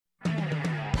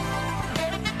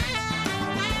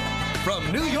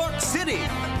New York City,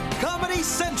 Comedy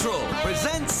Central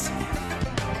presents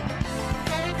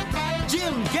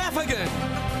Jim Gaffigan.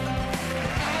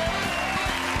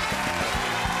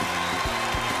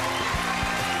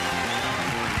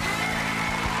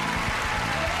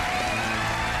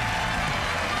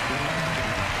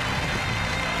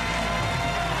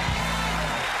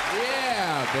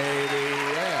 Yeah, baby,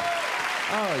 yeah.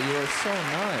 Oh, you are so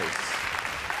nice.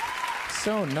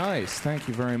 So nice. Thank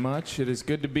you very much. It is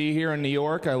good to be here in New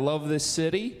York. I love this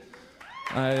city.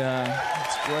 It's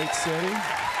a great city.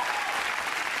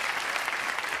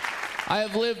 I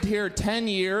have lived here 10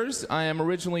 years. I am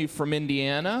originally from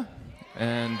Indiana.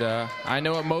 And I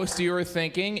know what most of you are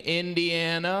thinking.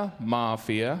 Indiana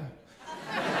Mafia.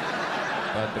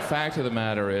 But the fact of the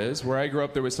matter is, where I grew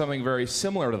up, there was something very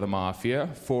similar to the Mafia,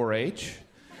 4-H.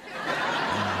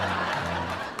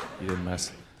 You didn't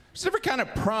mess. There's every kind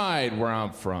of pride where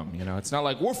I'm from, you know. It's not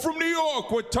like, we're from New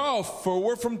York, we're tough, or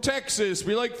we're from Texas,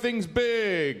 we like things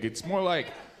big. It's more like,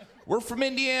 we're from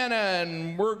Indiana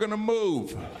and we're gonna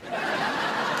move. Getting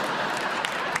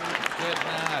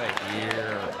out of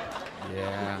here.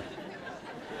 Yeah.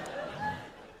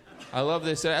 I love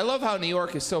this. I love how New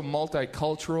York is so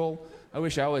multicultural. I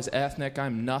wish I was ethnic.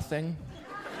 I'm nothing.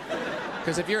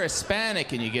 Because if you're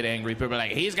Hispanic and you get angry, people are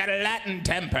like, he's got a Latin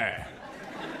temper.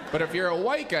 But if you're a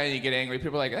white guy and you get angry,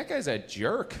 people are like, that guy's a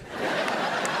jerk. Stay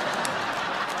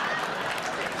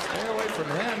away from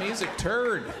him, he's a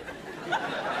turd.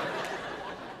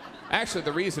 Actually,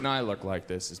 the reason I look like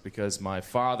this is because my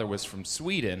father was from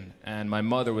Sweden and my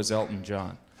mother was Elton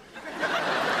John.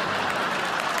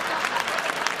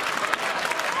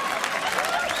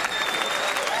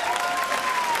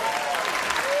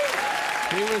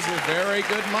 He was a very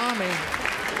good mommy.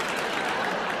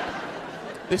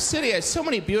 This city has so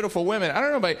many beautiful women. I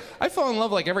don't know, but I fall in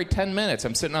love like every 10 minutes.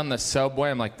 I'm sitting on the subway.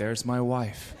 I'm like, there's my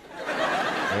wife.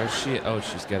 There's she. Oh,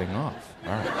 she's getting off.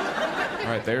 All right. All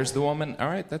right, there's the woman. All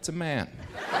right, that's a man.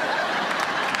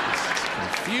 It's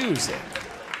confusing.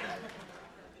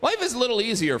 Life is a little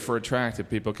easier for attractive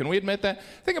people. Can we admit that?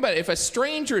 Think about it. If a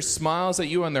stranger smiles at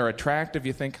you and they're attractive,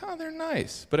 you think, oh, they're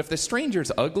nice. But if the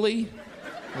stranger's ugly,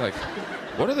 you're like,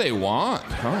 what do they want?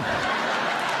 Oh.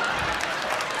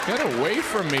 Get away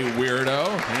from me, weirdo.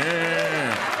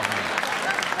 Yeah.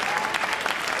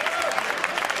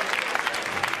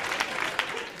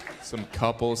 Some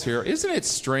couples here. Isn't it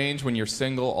strange when you're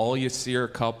single, all you see are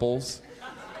couples?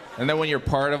 And then when you're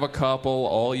part of a couple,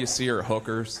 all you see are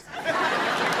hookers?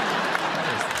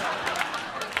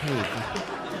 Hey,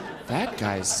 that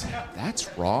guy's...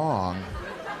 That's wrong.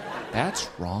 That's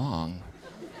wrong.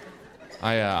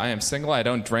 I am single. I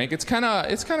don't drink. It's kind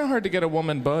of hard to get a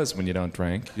woman buzzed when you don't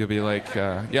drink. You'll be like,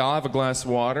 yeah, I'll have a glass of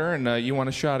water, and you want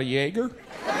a shot of Jaeger?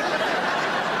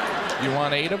 You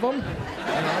want 8 of them? You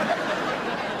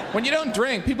know? When you don't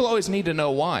drink, people always need to know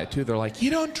why, too. They're like,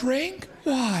 you don't drink?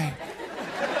 Why?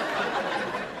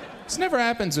 This never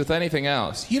happens with anything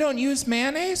else. You don't use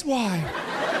mayonnaise? Why?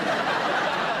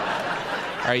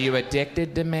 Are you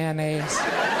addicted to mayonnaise?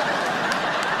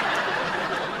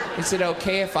 Is it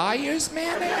okay if I use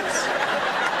mayonnaise?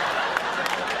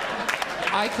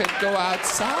 I could go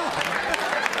outside.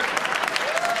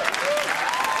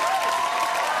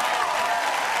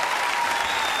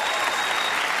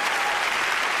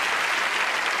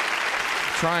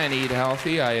 Try and eat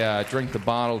healthy. I drink the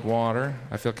bottled water.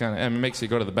 I feel kind of, and it makes you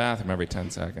go to the bathroom every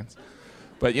 10 seconds.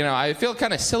 But, you know, I feel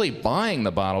kind of silly buying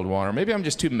the bottled water. Maybe I'm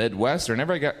just too Midwestern.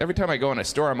 Every time I go in a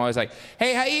store, I'm always like,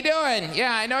 hey, how you doing?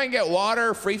 Yeah, I know I can get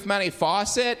water free from any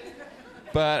faucet,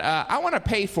 but I want to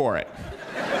pay for it.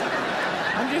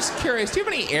 I'm just curious, do you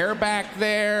have any air back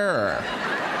there? Or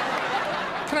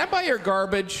can I buy your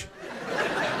garbage?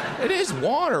 It is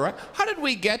water, right? How did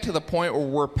we get to the point where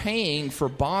we're paying for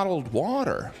bottled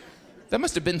water? That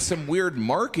must have been some weird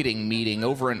marketing meeting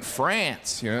over in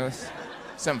France, you know?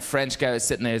 Some French guy was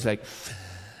sitting there, he's like,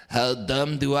 how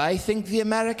dumb do I think the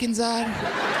Americans are?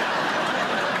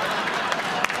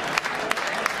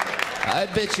 I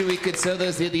bet you we could sell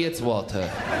those idiots water.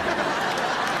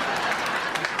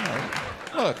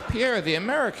 Look, Pierre, the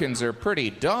Americans are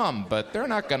pretty dumb, but they're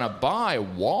not gonna buy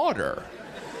water.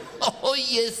 Oh,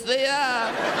 yes, they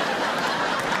are.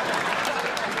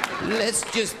 Let's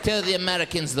just tell the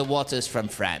Americans the water's from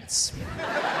France.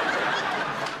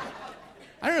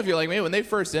 I don't know if you're like me. When they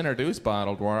first introduced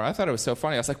bottled water, I thought it was so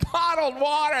funny. I was like, bottled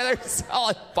water? They're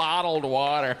selling bottled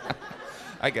water.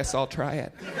 I guess I'll try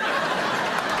it.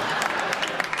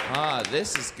 Ah,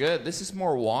 this is good. This is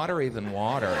more watery than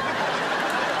water.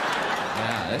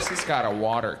 Yeah, this has got a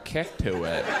water kick to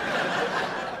it.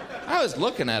 I was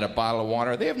looking at a bottle of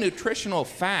water. They have nutritional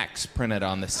facts printed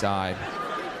on the side.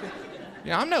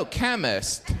 Yeah, I'm no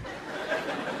chemist,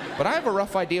 but I have a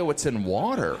rough idea what's in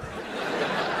water.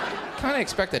 Kind of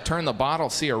expect to turn the bottle,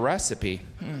 see a recipe.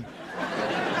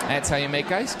 That's how you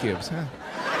make ice cubes, huh?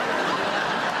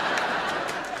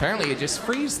 Apparently you just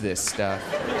freeze this stuff.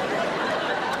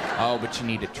 Oh, but you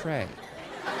need a tray.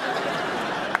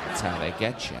 That's how they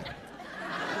get you.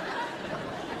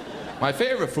 My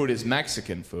favorite food is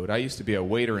Mexican food. I used to be a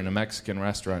waiter in a Mexican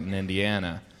restaurant in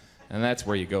Indiana, and that's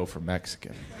where you go for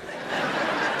Mexican.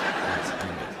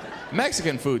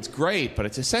 Mexican food's great, but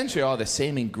it's essentially all the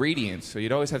same ingredients, so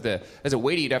you'd always have to, as a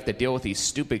waiter, you'd have to deal with these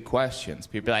stupid questions.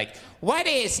 People be like, what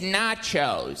is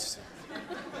nachos?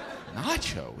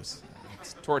 Nachos?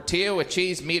 It's tortilla with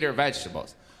cheese, meat, or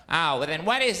vegetables. Oh, well then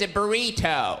what is a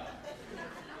burrito?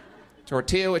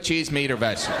 Tortilla with cheese, meat, or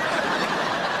vegetables.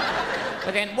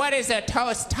 Well then what is a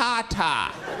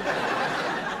tostada?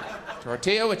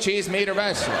 Tortilla with cheese, meat, or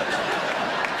vegetables.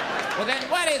 Well then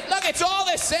what is, look, it's all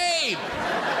the same.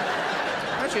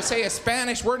 Why don't you say a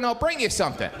Spanish word and I'll bring you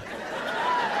something?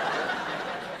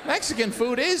 Mexican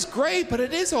food is great, but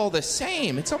it is all the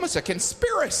same. It's almost a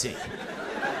conspiracy.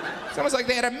 It's almost like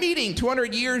they had a meeting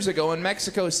 200 years ago in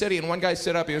Mexico City, and one guy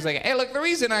stood up, he was like, hey, look, the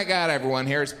reason I got everyone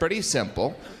here is pretty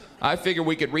simple. I figured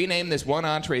we could rename this one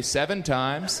entree 7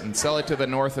 times and sell it to the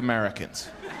North Americans.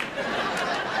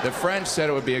 The French said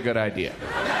it would be a good idea.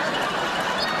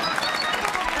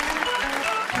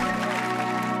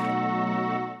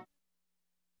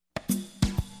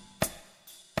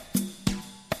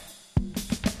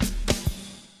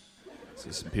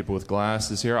 See some people with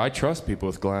glasses here. I trust people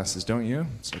with glasses, don't you?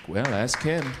 It's like, well, ask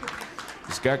him.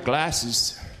 He's got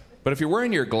glasses. But if you're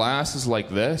wearing your glasses like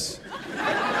this,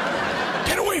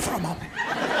 get away from them.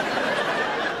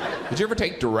 Did you ever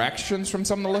take directions from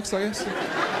someone that looks like this?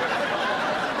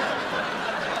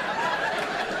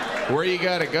 Where you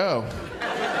gotta go?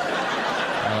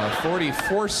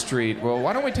 44th Street. Well,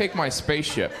 why don't we take my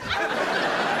spaceship?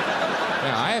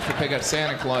 Yeah, I have to pick up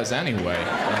Santa Claus anyway.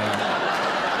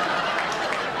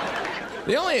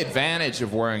 The only advantage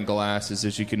of wearing glasses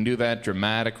is you can do that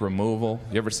dramatic removal.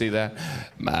 You ever see that?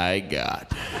 My God.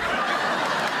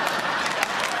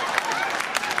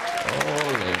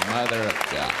 Holy Mother of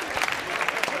God.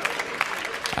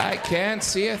 I can't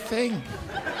see a thing.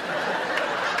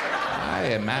 I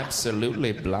am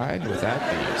absolutely blind without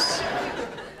these.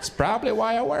 It's probably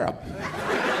why I wear them.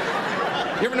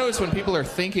 You ever notice when people are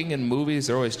thinking in movies,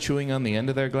 they're always chewing on the end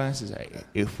of their glasses?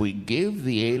 If we give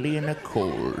the alien a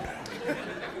cold.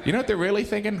 You know what they're really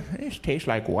thinking? This tastes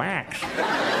like wax.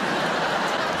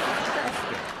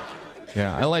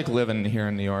 Yeah, I like living here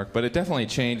in New York, but it definitely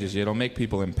changes you. It'll make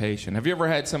people impatient. Have you ever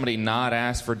had somebody not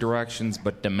ask for directions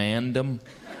but demand them?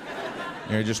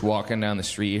 You're just walking down the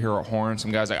street, you hear a horn, some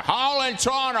guy's like, Holland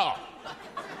Tunnel!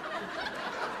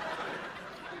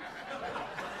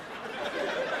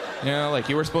 You know, like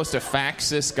you were supposed to fax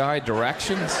this guy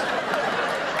directions.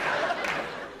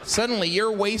 Suddenly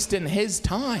you're wasting his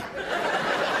time.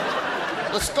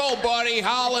 Let's go, buddy,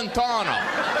 Holland Tunnel.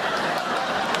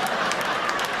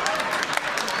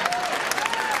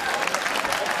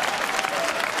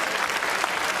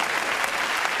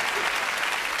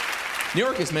 New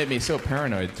York has made me so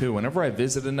paranoid, too. Whenever I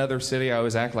visit another city, I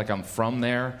always act like I'm from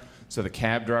there, so the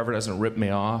cab driver doesn't rip me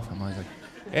off. I'm always like,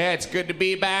 yeah, it's good to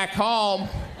be back home.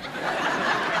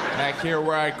 Back here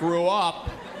where I grew up.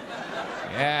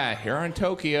 Yeah, here in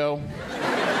Tokyo.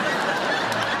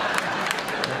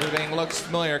 Everything looks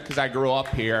familiar because I grew up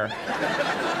here.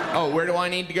 Oh, where do I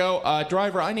need to go?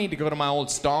 Driver, I need to go to my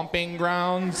old stomping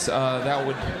grounds. That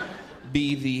would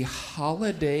be the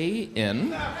Holiday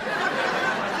Inn.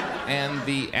 And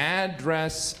the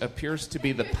address appears to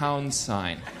be the pound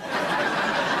sign.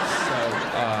 So,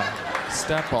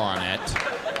 step on it.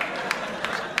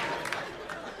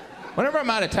 Whenever I'm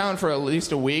out of town for at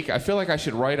least a week, I feel like I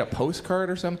should write a postcard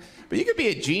or something. But you could be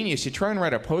a genius. You try and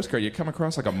write a postcard, you come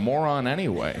across like a moron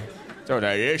anyway. So,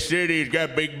 this city's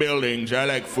got big buildings. I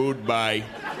like food, bye.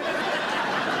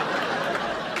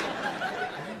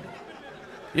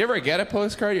 You ever get a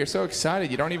postcard? You're so excited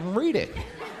you don't even read it.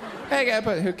 Hey,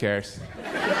 but who cares?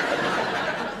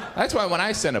 That's why when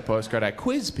I send a postcard, I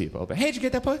quiz people. But, hey, did you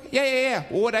get that postcard? Yeah.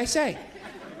 Well, what'd I say?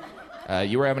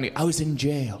 You were having I was in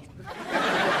jail.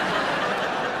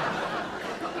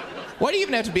 Why do you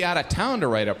even have to be out of town to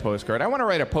write a postcard? I want to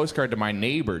write a postcard to my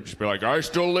neighbor. Just be like, I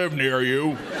still live near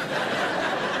you.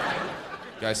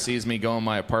 Guy sees me go in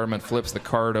my apartment, flips the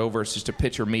card over. It's just a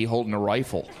picture of me holding a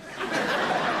rifle.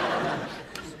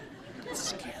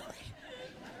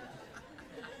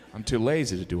 I'm too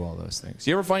lazy to do all those things.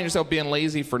 You ever find yourself being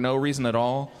lazy for no reason at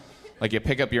all? Like you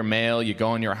pick up your mail, you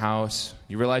go in your house,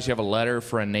 you realize you have a letter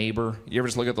for a neighbor. You ever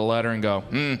just look at the letter and go,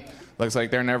 looks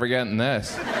like they're never getting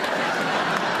this.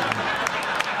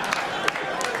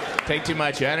 Take too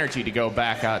much energy to go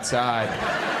back outside.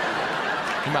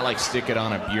 You might like stick it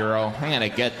on a bureau. I'm gonna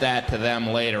get that to them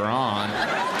later on.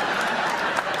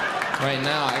 Right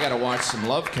now, I gotta watch some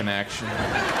Love Connection.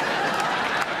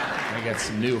 I got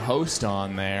some new host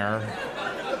on there.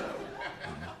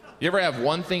 You ever have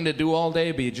one thing to do all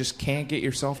day, but you just can't get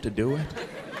yourself to do it?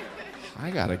 I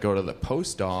gotta go to the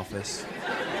post office.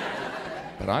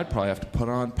 But I'd probably have to put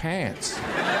on pants.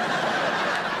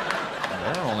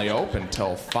 They're only open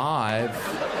till 5.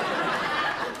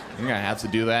 I'm gonna have to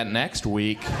do that next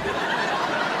week.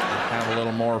 Have a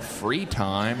little more free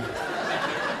time.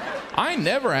 I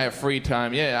never have free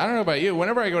time. Yeah, I don't know about you.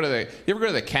 Whenever I go to you ever go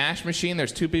to the cash machine,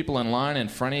 there's 2 people in line in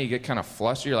front of you, you get kind of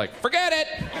flustered. You're like, forget it!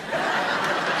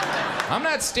 I'm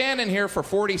not standing here for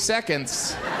 40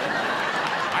 seconds.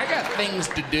 I got things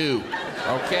to do,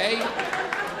 okay?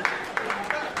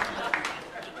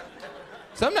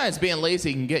 Sometimes being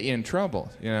lazy can get you in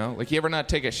trouble, you know? Like, you ever not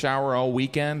take a shower all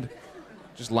weekend?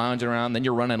 Just lounging around, then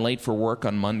you're running late for work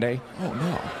on Monday? Oh,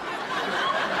 no.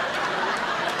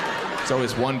 There's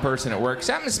always one person at work.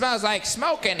 Something smells like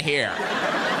smoke in here.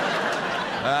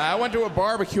 I went to a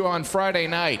barbecue on Friday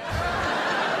night.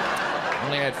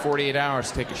 Only had 48 hours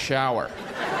to take a shower.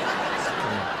 It's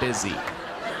kind of busy.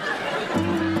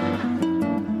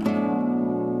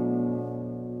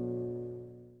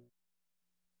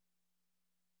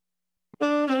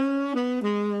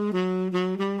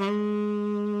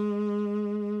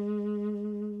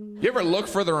 You ever look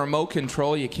for the remote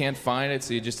control, you can't find it,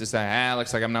 so you just decide,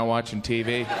 looks like I'm not watching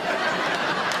TV.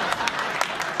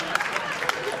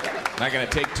 Not gonna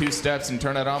take 2 steps and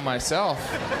turn it on myself.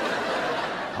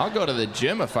 I'll go to the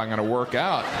gym if I'm gonna work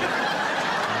out.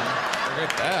 Forget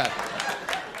that.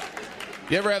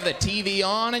 You ever have the TV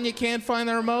on and you can't find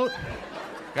the remote?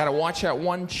 Gotta watch that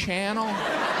one channel?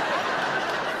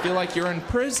 Feel like you're in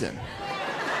prison.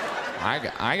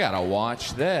 I gotta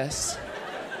watch this.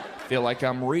 Feel like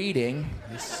I'm reading.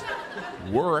 This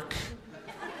work.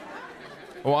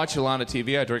 I watch a lot of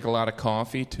TV. I drink a lot of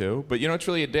coffee, too. But you know what's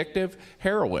really addictive?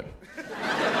 Heroin.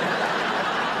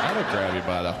 That'll grab you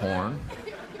by the horn.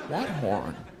 What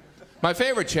horn? My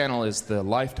favorite channel is the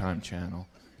Lifetime channel,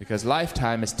 because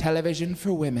Lifetime is television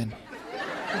for women.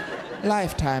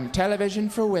 Lifetime television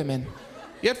for women.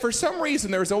 Yet for some reason,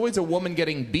 there's always a woman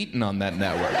getting beaten on that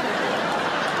network.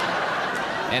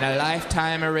 In a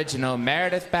Lifetime original,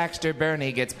 Meredith Baxter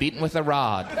Birney gets beaten with a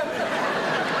rod.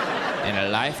 In a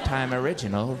Lifetime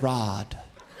original, Rod.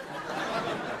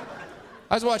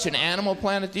 I was watching Animal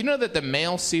Planet. Do you know that the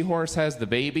male seahorse has the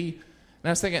baby? And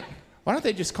I was thinking, why don't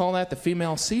they just call that the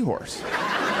female seahorse?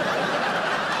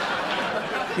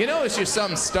 You know, it's just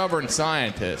some stubborn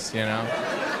scientist, you know?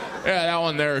 Yeah, that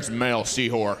one there is male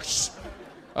seahorse.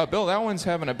 Oh, Bill, that one's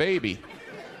having a baby.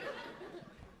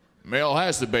 Male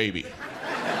has the baby.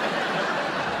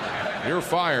 You're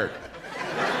fired.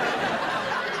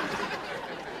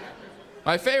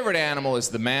 My favorite animal is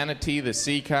the manatee, the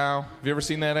sea cow. Have you ever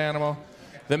seen that animal?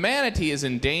 The manatee is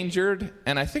endangered,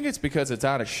 and I think it's because it's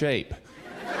out of shape.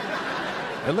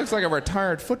 It looks like a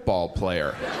retired football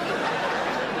player.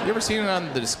 You ever seen it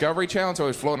on the Discovery Channel? It's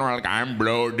always floating around like, I'm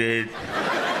bloated.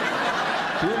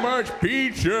 Too much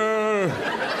pizza.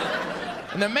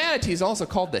 And the manatee is also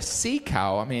called the sea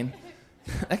cow. I mean,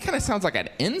 that kind of sounds like an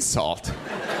insult.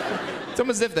 It's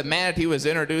almost as if the manatee was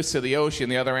introduced to the ocean.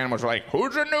 The other animals were like,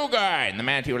 who's the new guy? And the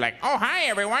manatee was like, oh, hi,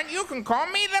 everyone. You can call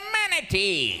me the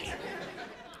manatee.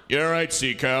 You're right,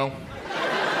 sea cow.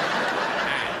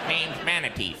 Name's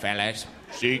manatee, fellas.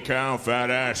 Sea cow, fat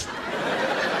ass.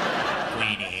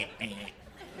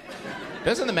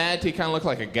 Doesn't the manatee kind of look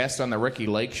like a guest on the Ricky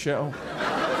Lake show?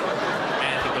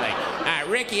 Manatee would be like,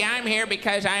 Ricky, I'm here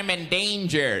because I'm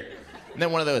endangered. And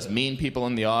then one of those mean people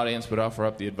in the audience would offer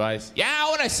up the advice. Yeah, I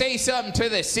want to say something to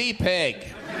the sea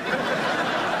pig.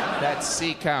 That's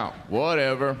sea cow.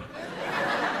 Whatever.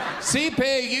 Sea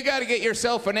pig, you got to get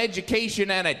yourself an education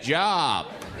and a job.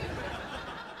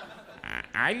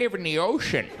 I live in the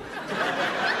ocean.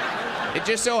 It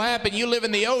just so happened you live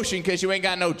in the ocean because you ain't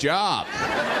got no job.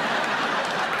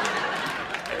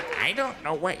 I don't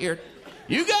know what you're...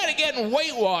 You got to get in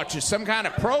Weight Watchers, some kind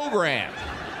of program.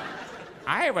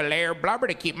 I have a layer of blubber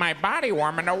to keep my body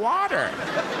warm in the water.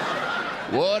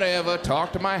 Whatever,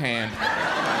 talk to my hand.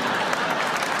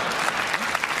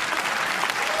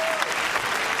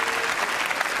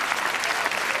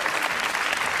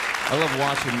 I love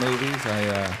watching movies.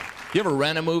 You ever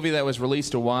rent a movie that was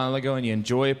released a while ago and you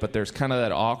enjoy it, but there's kind of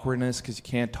that awkwardness because you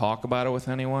can't talk about it with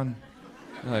anyone?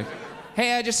 Like,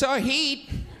 Hey, I just saw Heat.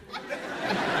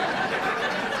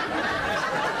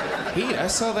 Heat, I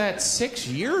saw that 6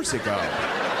 years ago.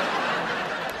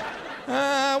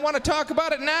 I want to talk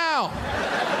about it now.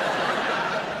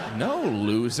 No,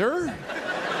 loser.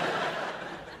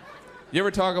 You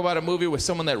ever talk about a movie with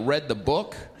someone that read the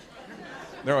book?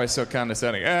 They're always so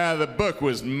condescending. The book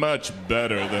was much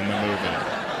better than the movie.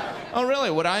 Oh, really?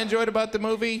 What I enjoyed about the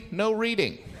movie? No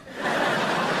reading.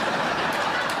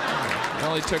 It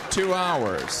only took 2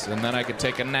 hours, and then I could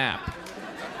take a nap.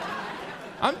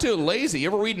 I'm too lazy. You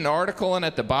ever read an article and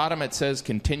at the bottom it says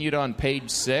continued on page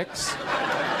 6?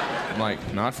 I'm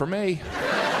like, not for me.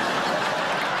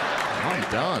 I'm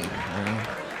done.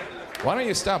 Why don't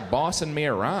you stop bossing me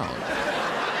around?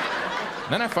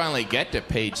 Then I finally get to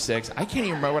page 6. I can't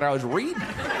even remember what I was reading.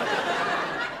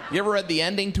 You ever read the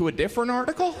ending to a different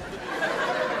article?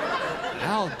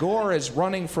 Al Gore is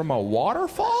running from a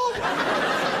waterfall?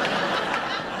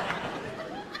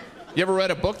 You ever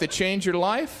read a book that changed your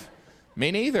life?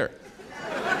 Me neither.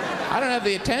 I don't have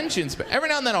the attentions, but every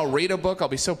now and then I'll read a book. I'll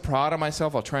be so proud of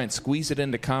myself. I'll try and squeeze it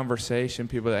into conversation.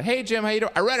 People are like, hey, Jim, how you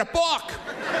doing? I read a book.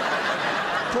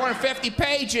 250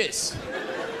 pages.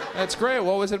 That's great.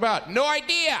 What was it about? No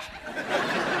idea.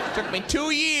 It took me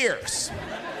 2 years.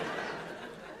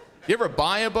 You ever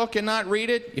buy a book and not read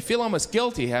it? You feel almost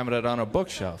guilty having it on a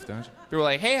bookshelf, don't you? People are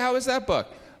like, hey, how was that book?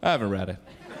 I haven't read it.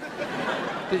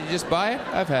 Did you just buy it?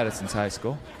 I've had it since high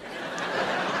school.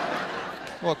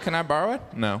 Well, can I borrow it?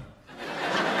 No.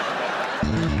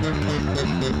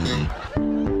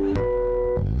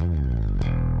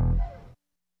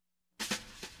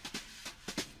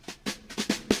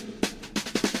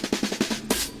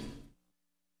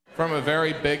 From a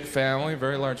very big family,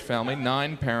 very large family,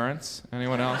 9 parents.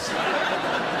 Anyone else?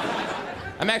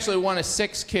 I'm actually one of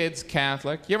 6 kids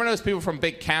Catholic. You ever notice people from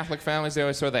big Catholic families, they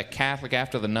always throw that Catholic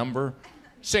after the number?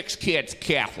 6 kids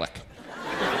Catholic.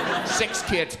 6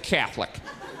 kids Catholic.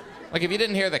 Like if you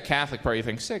didn't hear the Catholic part, you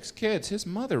think, 6 kids, his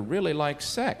mother really likes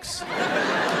sex.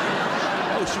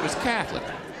 Oh, she was Catholic.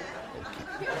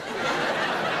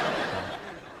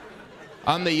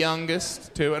 I'm the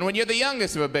youngest, too. And when you're the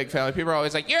youngest of a big family, people are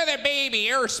always like, you're the baby,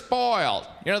 you're spoiled.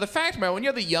 You know, the fact about it, when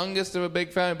you're the youngest of a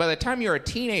big family, by the time you're a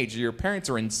teenager, your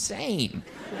parents are insane.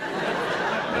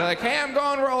 They're like, hey, I'm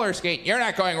going roller skating. You're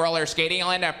not going roller skating. You'll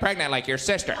end up pregnant like your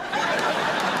sister.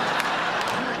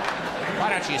 Why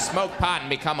don't you smoke pot and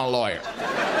become a lawyer?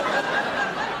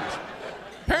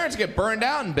 Parents get burned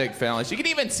out in big families. You can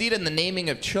even see it in the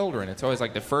naming of children. It's always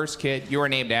like the first kid, you were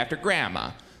named after grandma.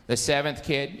 The 7th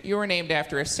kid, you were named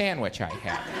after a sandwich I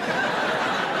had.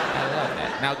 I love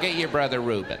that. Now get your brother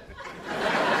Reuben.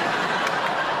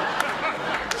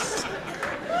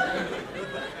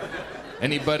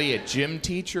 Anybody a gym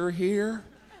teacher here?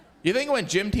 You think when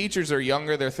gym teachers are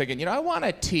younger, they're thinking, you know, I want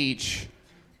to teach,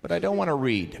 but I don't want to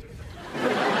read.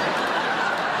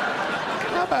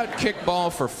 How about kickball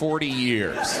for 40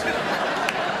 years?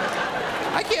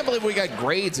 I can't believe we got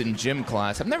grades in gym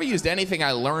class. I've never used anything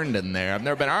I learned in there. I've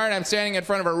never been, all right, I'm standing in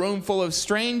front of a room full of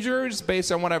strangers.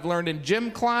 Based on what I've learned in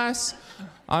gym class,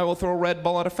 I will throw a Red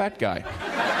Bull at a fat guy.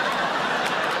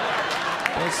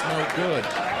 That's no good.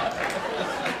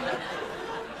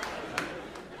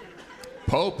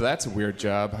 Pope, that's a weird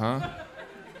job, huh?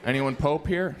 Anyone Pope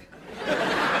here?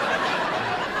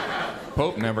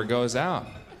 Pope never goes out.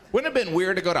 Wouldn't it have been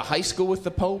weird to go to high school with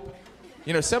the Pope?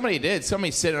 You know, somebody did.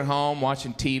 Somebody's sitting at home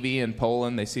watching TV in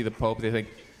Poland. They see the Pope. They think,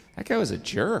 that guy was a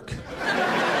jerk.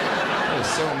 That was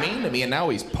so mean to me, and now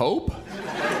he's Pope?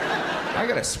 I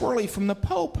got a swirly from the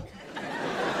Pope.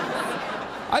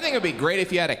 I think it'd be great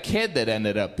if you had a kid that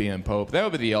ended up being Pope. That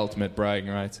would be the ultimate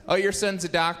bragging rights. Oh, your son's a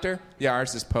doctor? Yeah,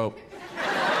 ours is Pope.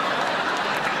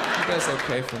 That's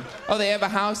okay for him. Oh, they have a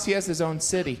house? He has his own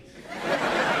city.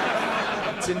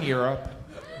 It's in Europe.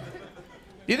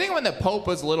 Do you think when the Pope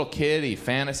was a little kid, he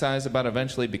fantasized about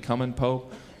eventually becoming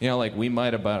Pope? You know, like we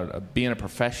might about being a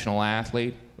professional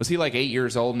athlete? Was he like 8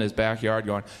 years old in his backyard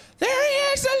going, there he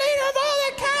is, the leader of all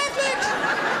the Catholics!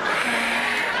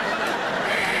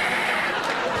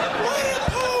 What a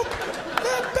Pope!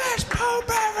 The best Pope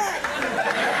ever!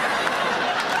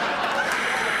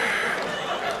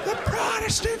 The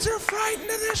Protestants are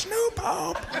frightened of this new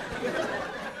Pope.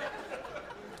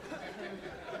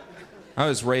 I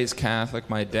was raised Catholic.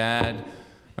 My dad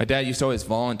used to always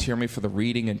volunteer me for the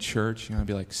reading in church. You know, I'd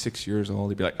be like 6 years old.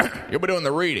 He'd be like, you'll be doing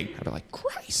the reading. I'd be like,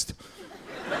 Christ.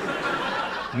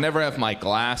 I'd never have my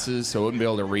glasses, so I wouldn't be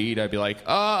able to read. I'd be like,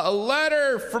 a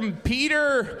letter from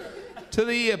Peter to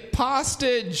the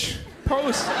postage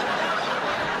post.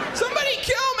 Somebody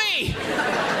kill me.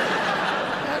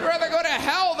 I'd rather go to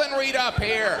hell than read up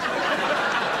here.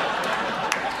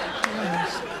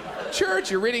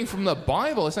 church. You're reading from the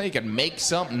Bible. It's not you can make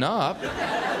something up.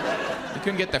 You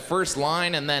couldn't get the first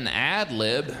line and then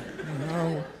ad-lib.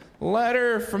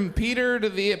 Letter from Peter to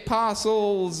the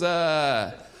apostles.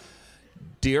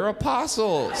 Dear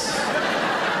apostles,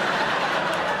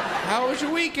 how was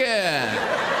your weekend?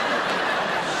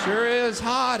 Sure is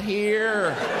hot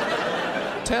here.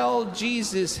 Tell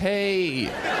Jesus, hey.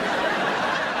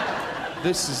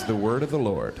 This is the word of the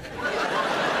Lord.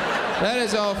 That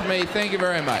is all for me. Thank you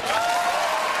very much.